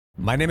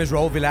My name is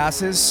Raul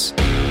Villacis,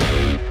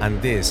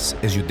 and this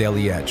is your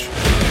Daily Edge.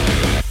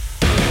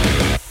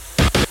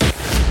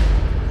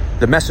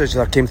 The message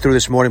that came through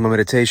this morning in my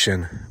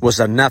meditation was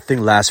that nothing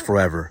lasts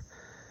forever.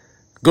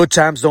 Good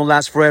times don't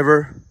last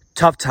forever.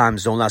 Tough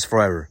times don't last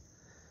forever.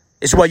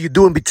 It's what you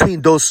do in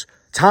between those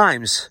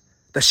times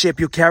that shape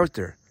your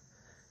character.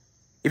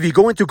 If you're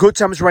going through good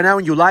times right now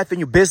in your life and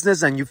your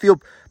business and you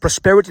feel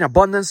prosperity and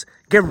abundance,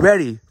 get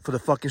ready for the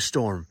fucking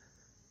storm.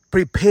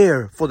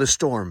 Prepare for the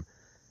storm.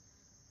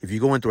 If you're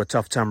going through a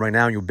tough time right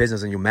now in your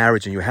business and your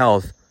marriage and your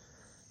health,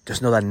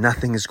 just know that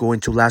nothing is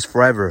going to last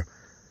forever.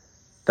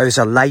 There is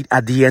a light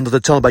at the end of the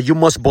tunnel, but you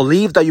must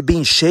believe that you're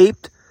being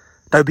shaped,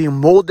 that you're being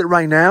molded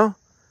right now,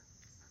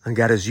 and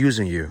God is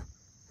using you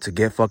to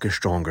get fucking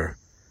stronger.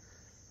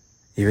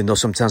 Even though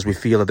sometimes we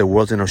feel that the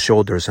world's on our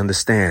shoulders,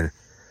 understand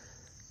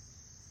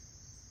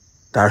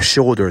that our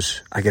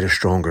shoulders are getting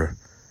stronger.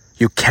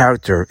 Your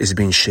character is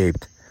being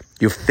shaped.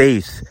 Your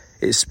faith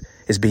is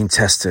being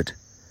tested.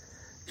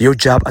 Your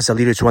job as a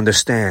leader is to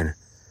understand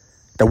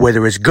that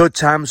whether it's good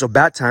times or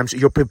bad times,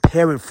 you're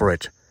preparing for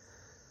it.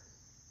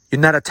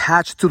 You're not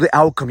attached to the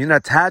outcome. You're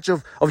not attached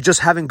of just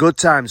having good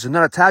times. You're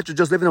not attached to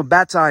just living on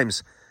bad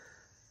times.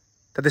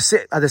 At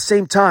the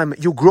same time,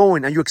 you're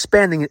growing and you're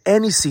expanding in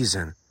any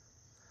season.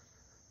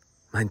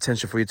 My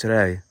intention for you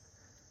today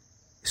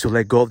is to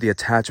let go of the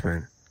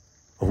attachment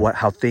of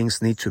how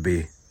things need to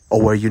be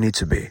or where you need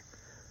to be.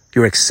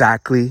 You're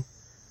exactly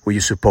where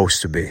you're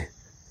supposed to be.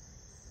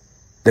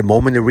 The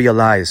moment you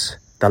realize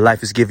that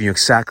life is giving you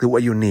exactly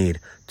what you need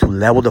to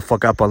level the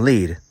fuck up and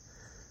lead, you're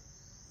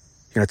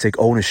going to take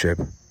ownership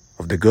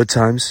of the good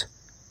times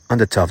and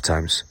the tough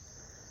times.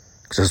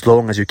 Because as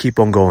long as you keep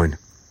on going,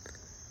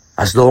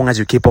 as long as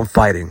you keep on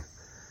fighting,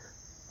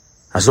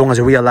 as long as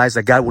you realize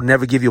that God will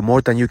never give you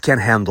more than you can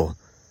handle,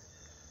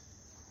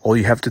 all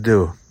you have to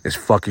do is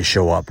fucking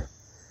show up.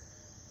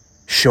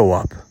 Show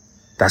up.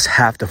 That's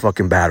half the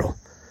fucking battle.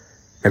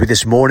 Maybe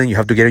this morning you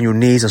have to get on your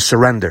knees and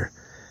surrender.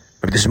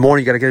 Maybe this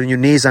morning you got to get on your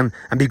knees and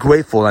be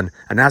grateful and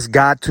ask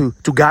God to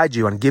guide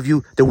you and give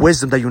you the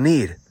wisdom that you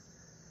need.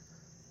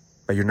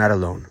 But you're not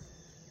alone.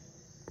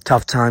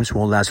 Tough times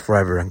won't last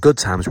forever, and good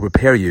times will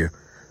prepare you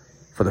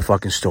for the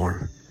fucking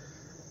storm.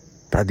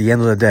 But at the end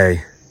of the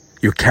day,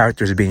 your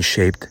character is being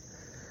shaped.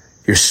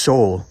 Your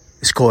soul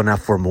is calling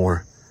out for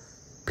more,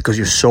 because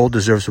your soul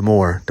deserves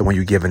more than what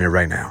you're giving it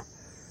right now.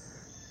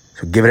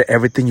 So give it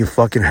everything you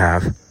fucking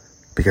have,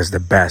 because the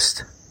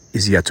best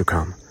is yet to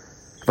come.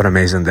 Have an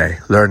amazing day.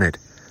 Learn it,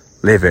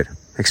 live it,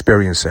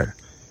 experience it.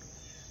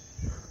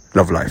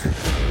 Love life.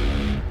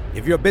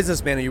 If you're a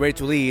businessman and you're ready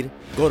to lead,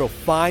 go to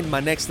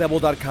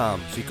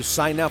findmynextlevel.com so you can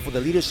sign up for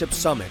the Leadership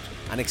Summit,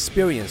 an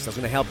experience that's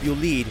going to help you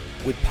lead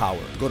with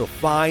power. Go to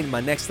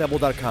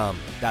findmynextlevel.com.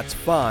 That's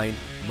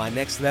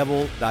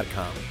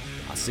findmynextlevel.com.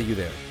 I'll see you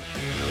there.